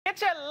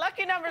Get your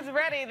lucky numbers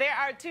ready. There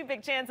are two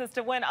big chances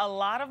to win a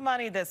lot of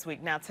money this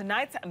week. Now,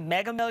 tonight's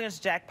Mega Millions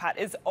jackpot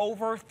is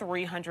over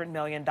 $300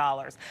 million.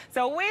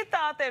 So we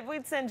thought that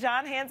we'd send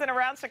Jon Hansen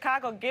around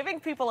Chicago, giving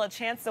people a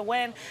chance to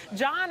win.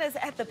 Jon is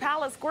at the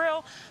Palace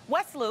Grill,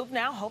 West Loop,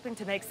 now hoping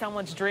to make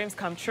someone's dreams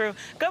come true.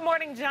 Good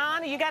morning,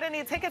 Jon. You got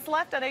any tickets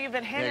left? I know you've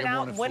been handing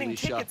out winning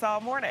tickets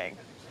all morning.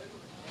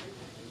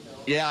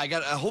 Yeah, I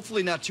got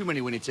hopefully not too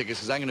many winning tickets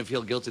because I'm going to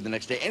feel guilty the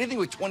next day. Anything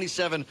with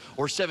 27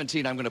 or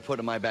 17, I'm going to put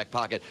in my back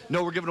pocket.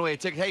 No, we're giving away a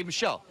ticket. Hey,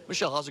 Michelle,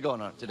 how's it going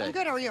on today? I'm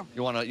good. How are you?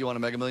 You want a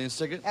Mega Millions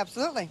ticket?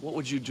 Absolutely. What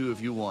would you do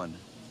if you won?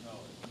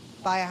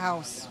 Buy a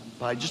house.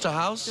 Buy just a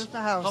house? Just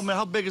a house.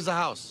 How big is the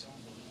house?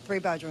 3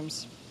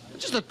 bedrooms.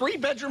 Just a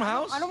 3-bedroom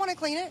house? I don't want to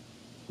clean it.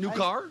 New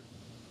car?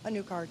 A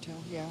new car too.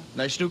 Yeah.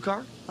 Nice new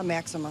car? A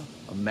Maxima.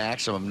 A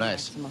Maximum,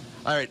 nice. Maxima.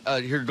 All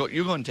right, here go.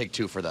 You go and take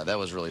 2 for that. That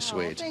was really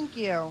sweet. Thank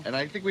you. And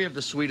I think we have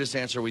the sweetest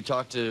answer. We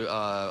talked to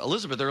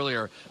Elizabeth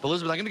earlier. But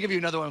Elizabeth, I'm going to give you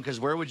another one because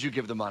where would you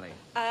give the money?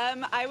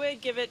 I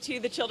would give it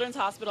to the children's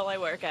hospital I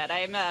work at.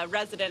 I'm a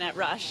resident at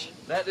Rush.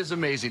 That is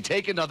amazing.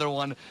 Take another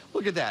one.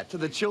 Look at that. To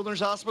the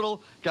children's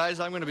hospital. Guys,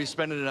 I'm going to be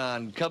spending it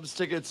on Cubs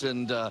tickets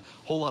and a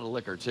whole lot of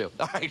liquor, too.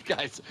 All right,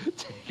 guys.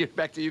 Take it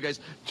back to you guys.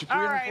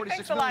 All right,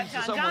 thanks a lot,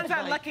 Jon. Jon's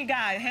our lucky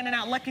guy, handing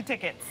out lucky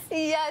tickets.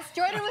 Yes,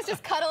 Jordan was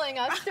just cuddling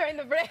us during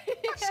the break.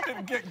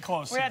 Getting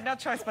close. We had no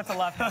choice but to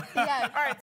love him. Yes. All right.